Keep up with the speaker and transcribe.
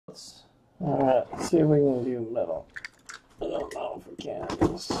Alright, let's see if we can do metal. I don't know if we can.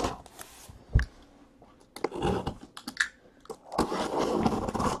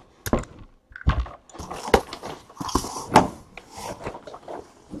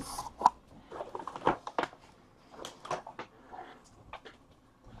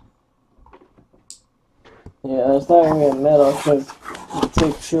 Yeah, there's not going to be a metal because you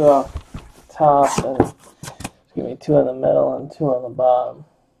take 2 off the top and it's going to be 2 on the middle and 2 on the bottom.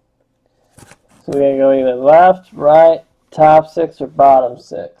 So we're going to go either left, right, top 6, or bottom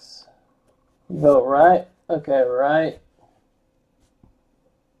 6. You vote right? Okay, right.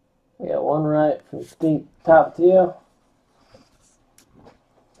 We got 1 right from Steve, top to you.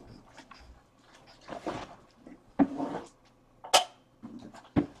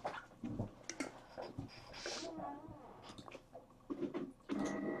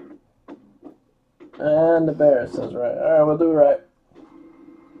 And the bear says right. Alright, we'll do right.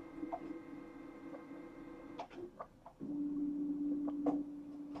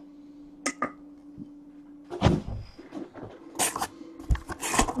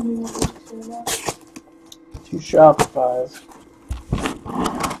 Two Shopify's.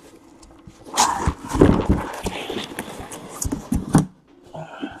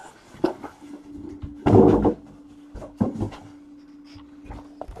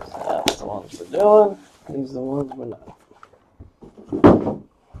 That's the ones we're doing. These are the ones we're not.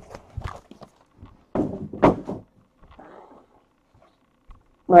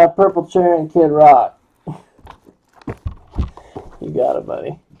 My Purple Chair and Kid Rock. You got it,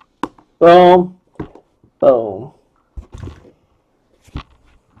 buddy. Boom. Boom.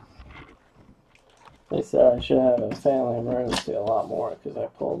 They said I should have a family emergency a lot more because I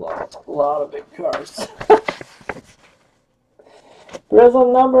pulled off a lot of big cards.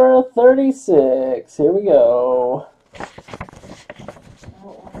 Prizm number 36. Here we go.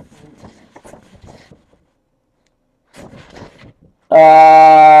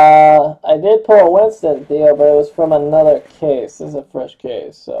 I did pull a Winston deal, but it was from another case. This is a fresh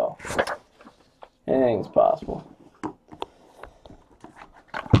case, so anything's possible.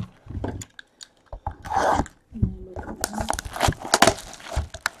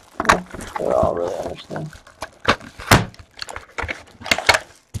 They all really understand.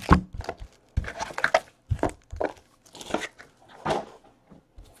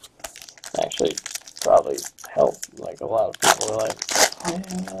 Actually, probably helped. Like a lot of people are like, yeah,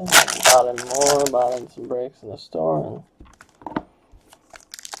 bought in some breaks in the store, and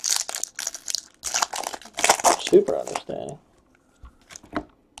super understanding.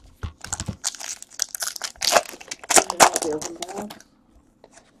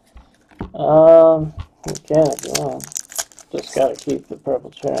 You can if you want. Just gotta keep the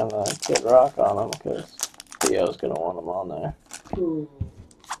Purple Chair and the Kid Rock on them because Theo's gonna want them on there.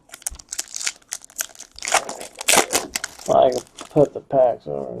 Well, I can put the packs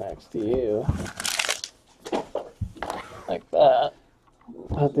over next to you. Like that.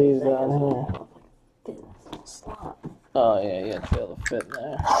 Put these down here. Oh yeah, you have to be able to fit in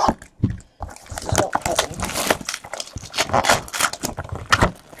there.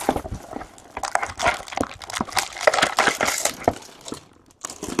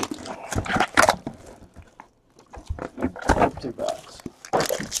 $2.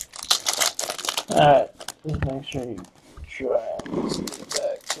 Alright, just make sure you try and see the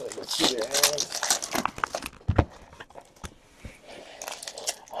back so I can see your hands.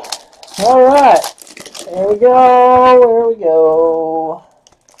 Alright, here we go, here we go.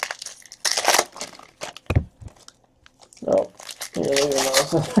 Oh, here we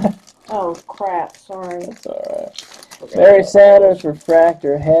go. Oh crap, sorry. That's alright. Barry Sanders,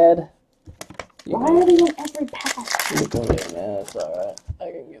 Refractor Head. Why are they in every pack? You can get in there, that's alright.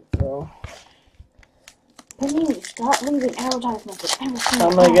 I can get through. Panini, stop leaving advertisements in every single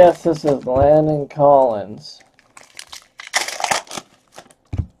I'm gonna guess this is Landon Collins.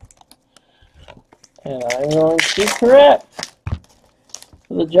 And I'm going to be correct.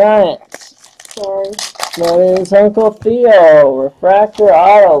 For the Giants. Sorry. That is Uncle Theo. Refractor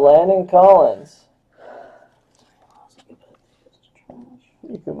Auto, Landon Collins.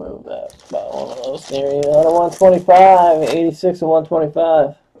 You can move that. About one of those near you. Out of 125. 86 and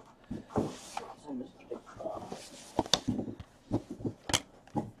 125.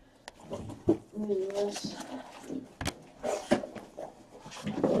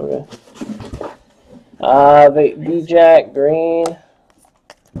 Okay. V-Jack Green.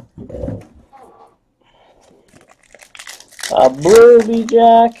 Blue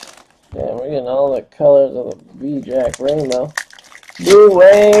V-Jack. Yeah, we're getting all the colors of the V-Jack rainbow. Blue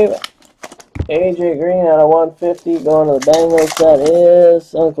Wave. AJ Green out of 150 going to the Bengals. That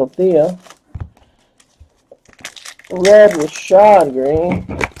is Uncle Theo. Red Rashad green.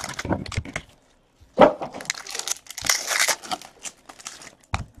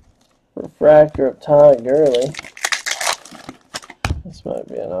 Refractor of Todd Gurley. This might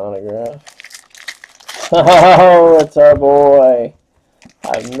be an autograph. Oh, it's our boy.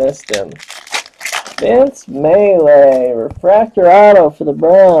 I missed him. Vince Melee. Refractor auto for the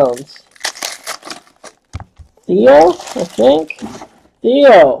Browns. Theo, I think.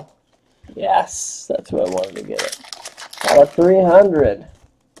 Theo. Yes, that's who I wanted to get it. Out of 300.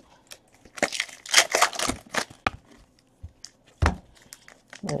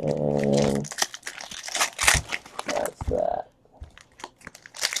 And that's that.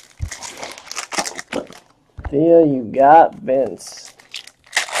 Theo, you got Vince.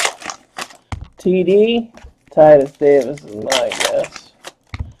 TD, Titus Davis is my guess.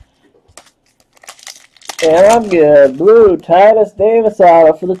 And I'm good. Blue, Titus Davis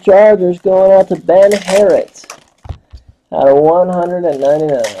auto for the Chargers going out to Ben Harrett. Out of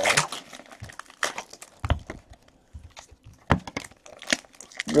 199.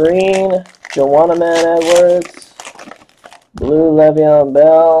 Green, Joanna Man Edwards. Blue, Le'Veon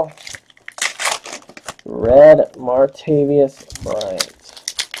Bell. Red, Martavius Bryant.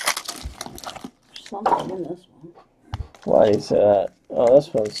 There's something in this one. Why do you say that? Oh,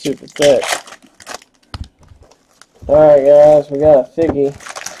 this one's super thick. Alright guys, we got a figgy.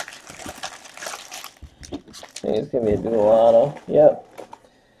 I think it's going to be a dual auto. Yep.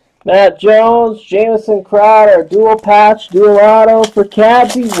 Matt Jones, Jamison Crowder, dual patch, dual auto for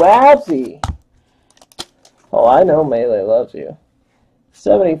Cabsy Wabsy. Oh, I know Melee loves you.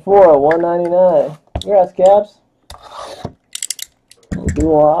 74 of 199. Congrats, Cabs.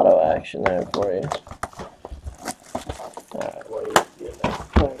 Dual auto action there for you. Alright, what are you getting at?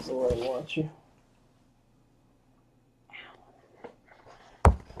 Thanks the Lord wants you.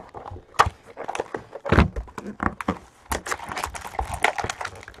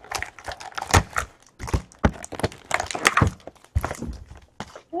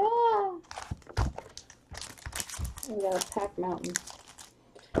 We got a Pack Mountain.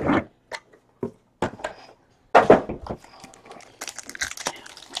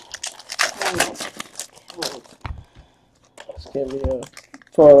 It's going to be a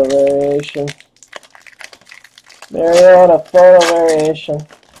photo variation. Mariota photo variation.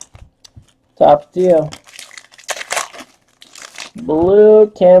 Top deal. Blue,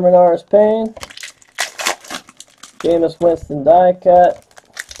 Cameron Norris Payne. Jameis Winston die cut.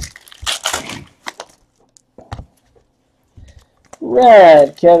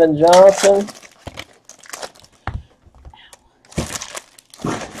 Red, Kevin Johnson.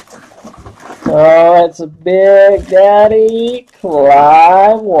 Oh, it's a Big Daddy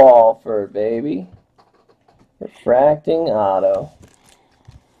Clive Walford, baby. Refracting auto.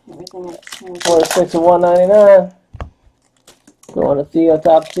 Everything at 46 of 199. Going to Theo,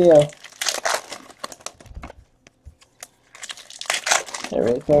 top Theo.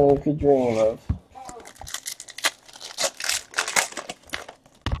 Everything you could dream of.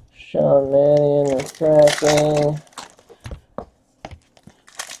 Sean Mannion refracting.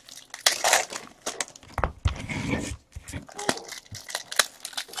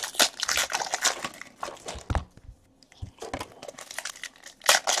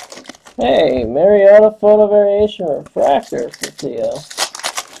 Hey, Mariota photo variation refractor for Theo.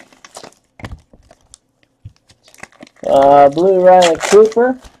 Blue Riley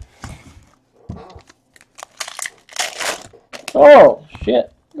Cooper. Oh,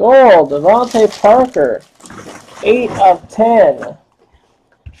 shit. Gold, Devontae Parker. 8 of 10.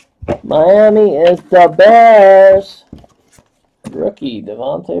 Miami is the Bears. Rookie,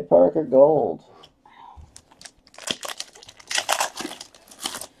 Devontae Parker gold.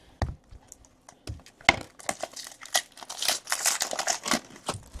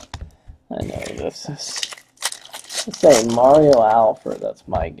 I know this is. Let's say Mario Alford, that's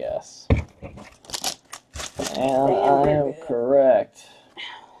my guess. And I am correct.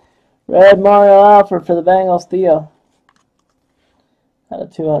 Red Mario Alford for the Bengals, Theo. Out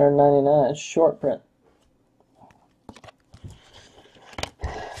of 299, short print.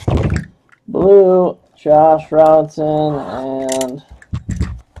 Blue, Josh Robinson and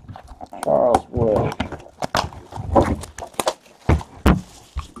Charles Wood.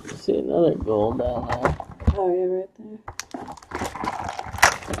 See another gold down there. Oh, yeah, right there.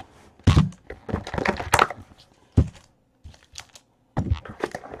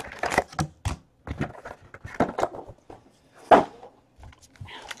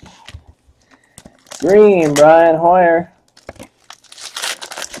 Green, Brian Hoyer.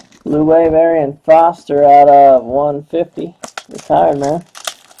 Blue Wave Arian Foster out of 150. Retired, man.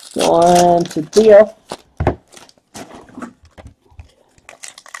 Going to Theo.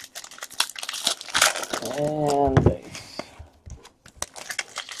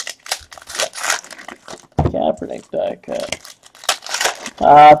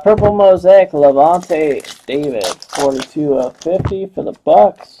 Purple Mosaic, Levante David, 42 of 50 for the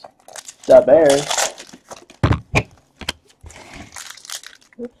Bucks. The Bears.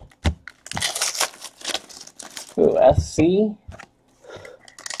 Ooh, SC.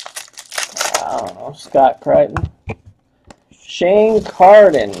 I don't know, Scott Crichton. Shane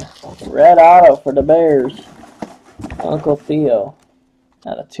Carden, red auto for the Bears. Uncle Theo,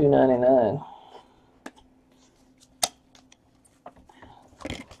 out of 299.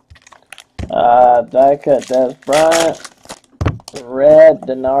 Die cut Des Bryant, red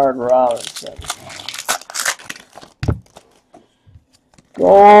Denard Robinson.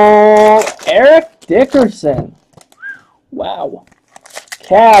 Gold Eric Dickerson. Wow.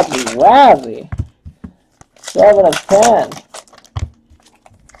 Cabby Wazzy. 7 of 10.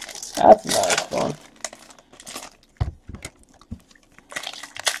 That's a nice one.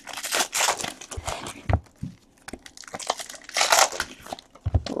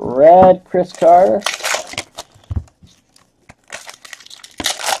 Red Chris Carter.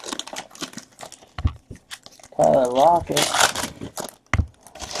 Tyler Lockett.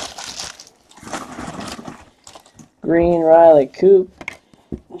 Green Riley Coop.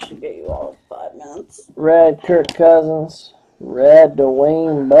 I should get you all 5 minutes. Red Kirk Cousins. Red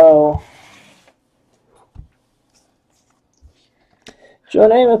Dwayne Bowe. Joe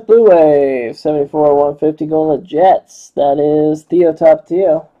Namath Blue Wave. 74/150 going to the Jets. That is Theo Top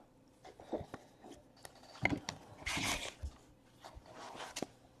Theo.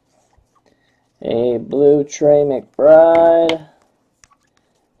 A blue Trey McBride.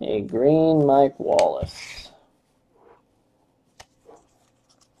 A green Mike Wallace.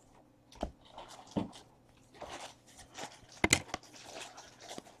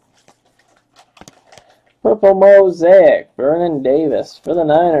 Purple Mosaic, Vernon Davis for the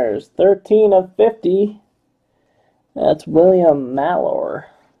Niners. 13 of 50. That's William Mallor.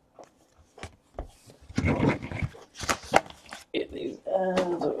 Get these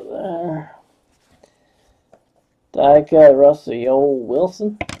ads over there. Die cut Russell Yoel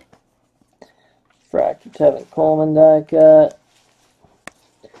Wilson. Fractor Tevin Coleman die cut.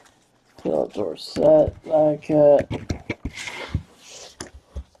 Philip Dorsett die cut.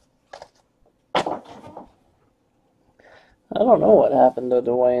 I don't know what happened to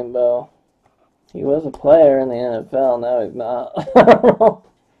Dwayne Bowe. He was a player in the NFL, now he's not.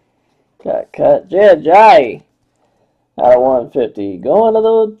 Got cut. Jai out of 150. Going to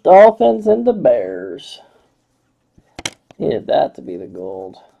the Dolphins and the Bears. Needed that to be the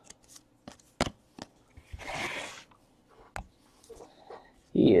gold.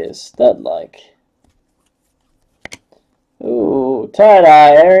 He is stud-like. Ooh,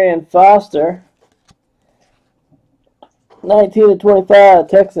 tie-dye, Arian Foster. 19 of 25,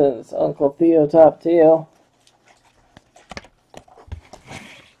 Texans, Uncle Theo Top Theo.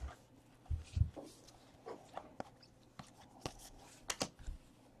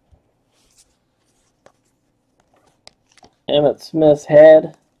 Emmitt Smith's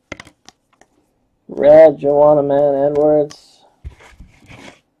head. Red Joanna Man Edwards.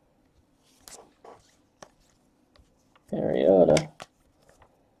 Mariota.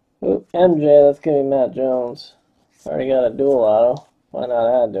 Oop, MJ, that's going to be Matt Jones. Already got a dual auto. Why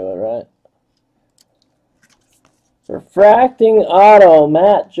not add to it, right? Refracting auto,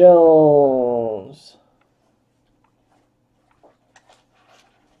 Matt Jones.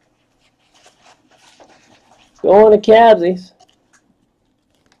 Going to Cabsies.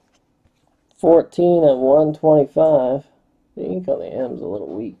 14 of 125. The ink on the M's a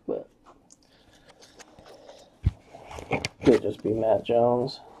little weak, but could just be Matt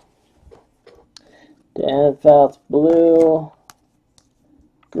Jones. Dan Fouts blue.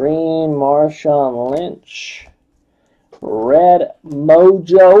 Green Marshawn Lynch. Red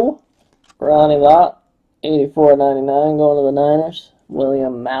Mojo. Ronnie Lott. 84.99 going to the Niners.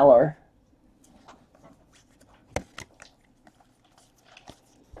 William Mallor.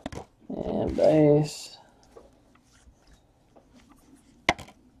 And base.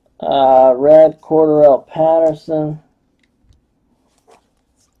 Red Cordarrelle Patterson.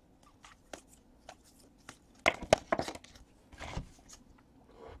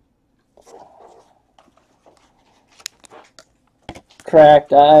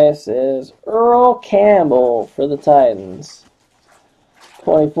 Cracked ice is Earl Campbell for the Titans.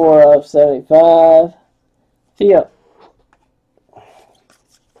 24 of 75. Theo.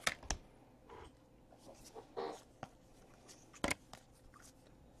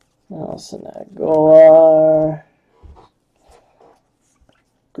 Nelson Aguilar.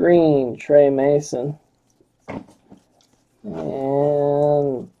 Green Trey Mason.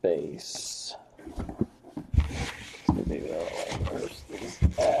 And base. Maybe I'll reverse these.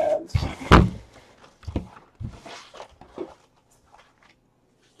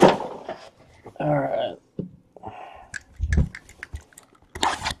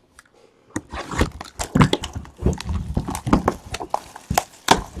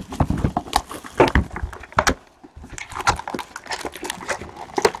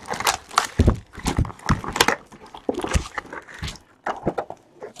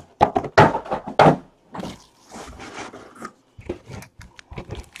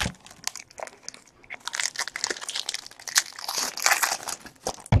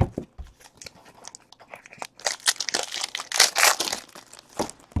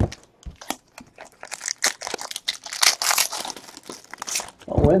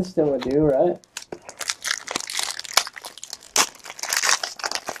 Winston would do, right?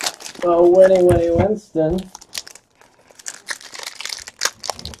 Oh, Winnie Winston.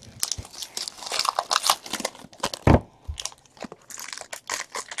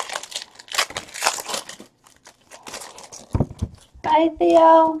 Bye,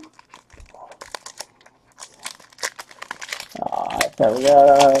 Theo. I thought we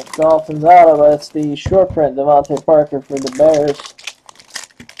got Dolphins auto, but it's the short print Devontae Parker for the Bears.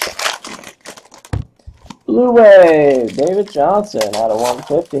 Blue Wave, David Johnson out of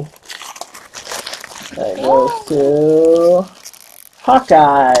 150. That goes to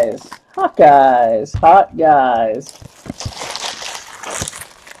Hawkeyes. Hawkeyes. Hot guys.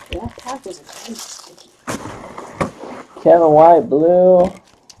 That pack was a great sticky. Kevin White, blue.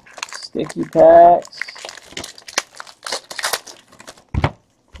 Sticky packs.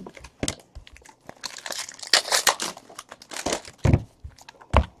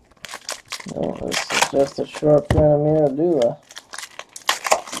 No, this is just a short print of Miradula.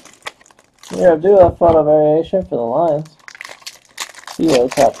 Miradula photo variation for the Lions. Theo,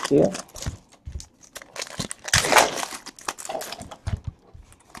 top Theo.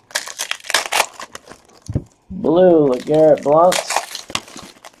 Blue, LeGarrette Blount.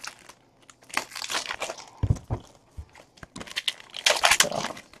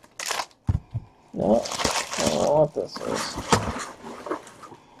 No, I don't know what this is.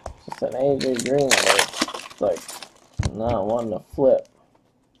 Just an AJ Green, but it's like not one to flip.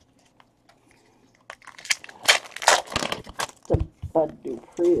 The Bud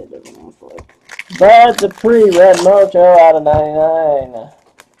Dupree, it doesn't look like. Bud Dupree, Red Mojo out of 99.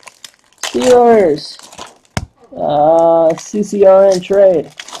 Steelers. CCRN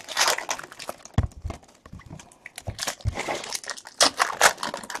trade.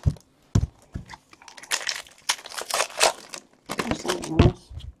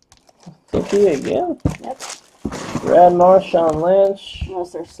 Sticky again? Yep. Red Marshawn Lynch.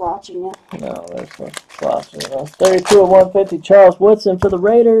 Unless they're slotching it. No, there's no slotching. 32 of 150. Charles Woodson for the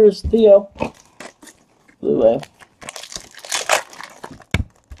Raiders. Theo. Blue Wave.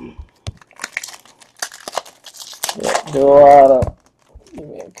 Yeah, do a lot of. Give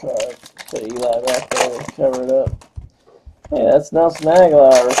me a card. Put Eli back there and cover it up. Hey, that's Nelson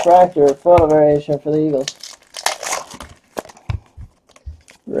Aguilar. Refractor photo variation for the Eagles.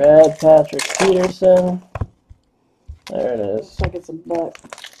 Red Patrick Peterson. There it is. Looks like it's a buck.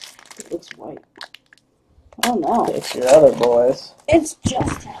 It looks white. Oh no. It's your other boys. It's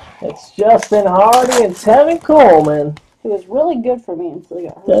Justin. It's Justin Hardy and Tevin Coleman. He was really good for me until he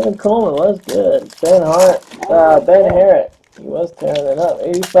got hurt. Tevin Coleman was good. Ben Harrett. He was tearing it up.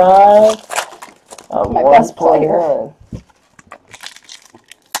 85 of My best player. 129.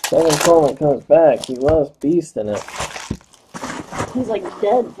 Tevin Coleman comes back. He was beasting it. He's like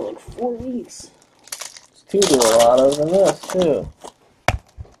dead for like 4 weeks. There's 2 dual-autos in this, too.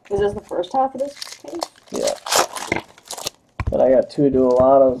 Is this the first half of this case? Yeah. But I got 2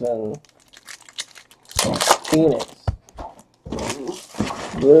 dual-autos in Phoenix.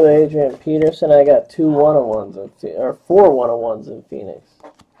 Blue Adrian Peterson. I got 2 one-on-ones or 4 one-on-ones in Phoenix.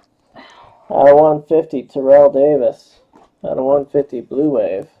 Out of 150, Terrell Davis. Out of 150, Blue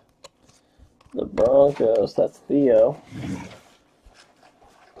Wave. The Broncos. That's Theo.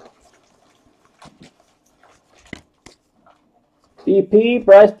 BP,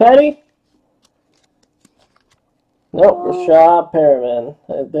 Bryce Petty? Nope, Rashad Perriman.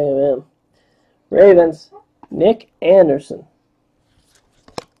 I didn't think of him. Ravens, Nick Anderson.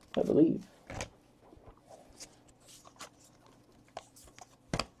 I believe.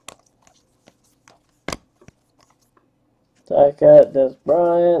 Tycat, Des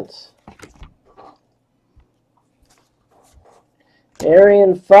Bryant.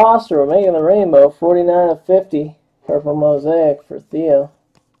 Arian Foster, we're making the rainbow. 49 of 50. Purple Mosaic for Theo.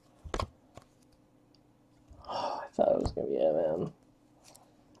 Oh, I thought it was going to be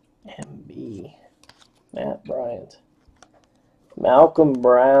MB. Matt Bryant. Malcolm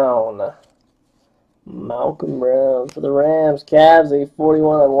Brown. Malcolm Brown for the Rams. Cavsy,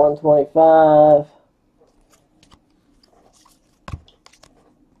 41 of 125.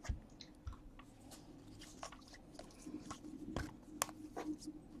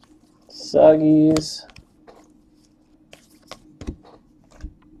 Suggies.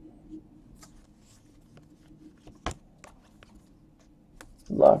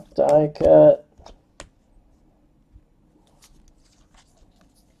 Luck die cut.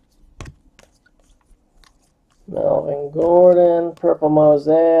 Melvin Gordon, Purple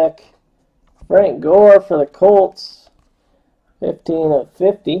Mosaic. Frank Gore for the Colts, 15 of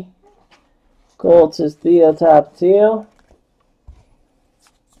 50. Colts is Theo Tapatio.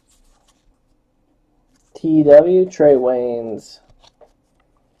 TW, Trey Waynes.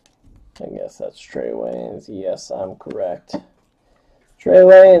 I guess that's Trey Waynes. Yes, I'm correct. Trey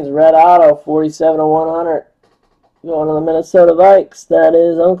Waynes, red auto, 47/100. Going to the Minnesota Vikes. That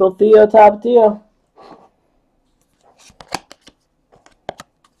is Uncle Theo Tapatio.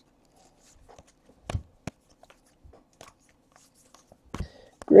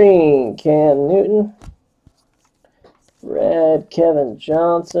 Green, Cam Newton. Red, Kevin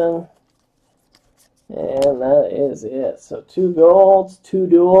Johnson. And that is it. So 2 golds, 2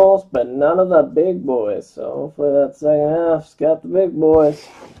 duels, but none of the big boys. So hopefully that second half's got the big boys.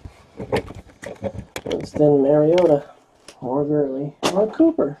 Winston, Mariota, or Gurley, or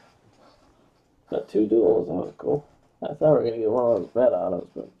Cooper. Got 2 duels. That was cool. I thought we were going to get one of those red autos,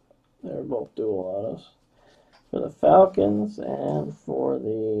 but they were both dual autos. For the Falcons and for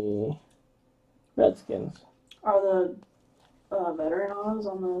the Redskins. Are the veteran autos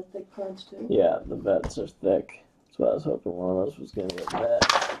on the thick cards too? Yeah, the vets are thick. That's why I was hoping one of those was going to get vet,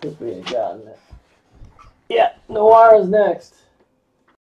 because we had gotten it. Yeah, Noir is next.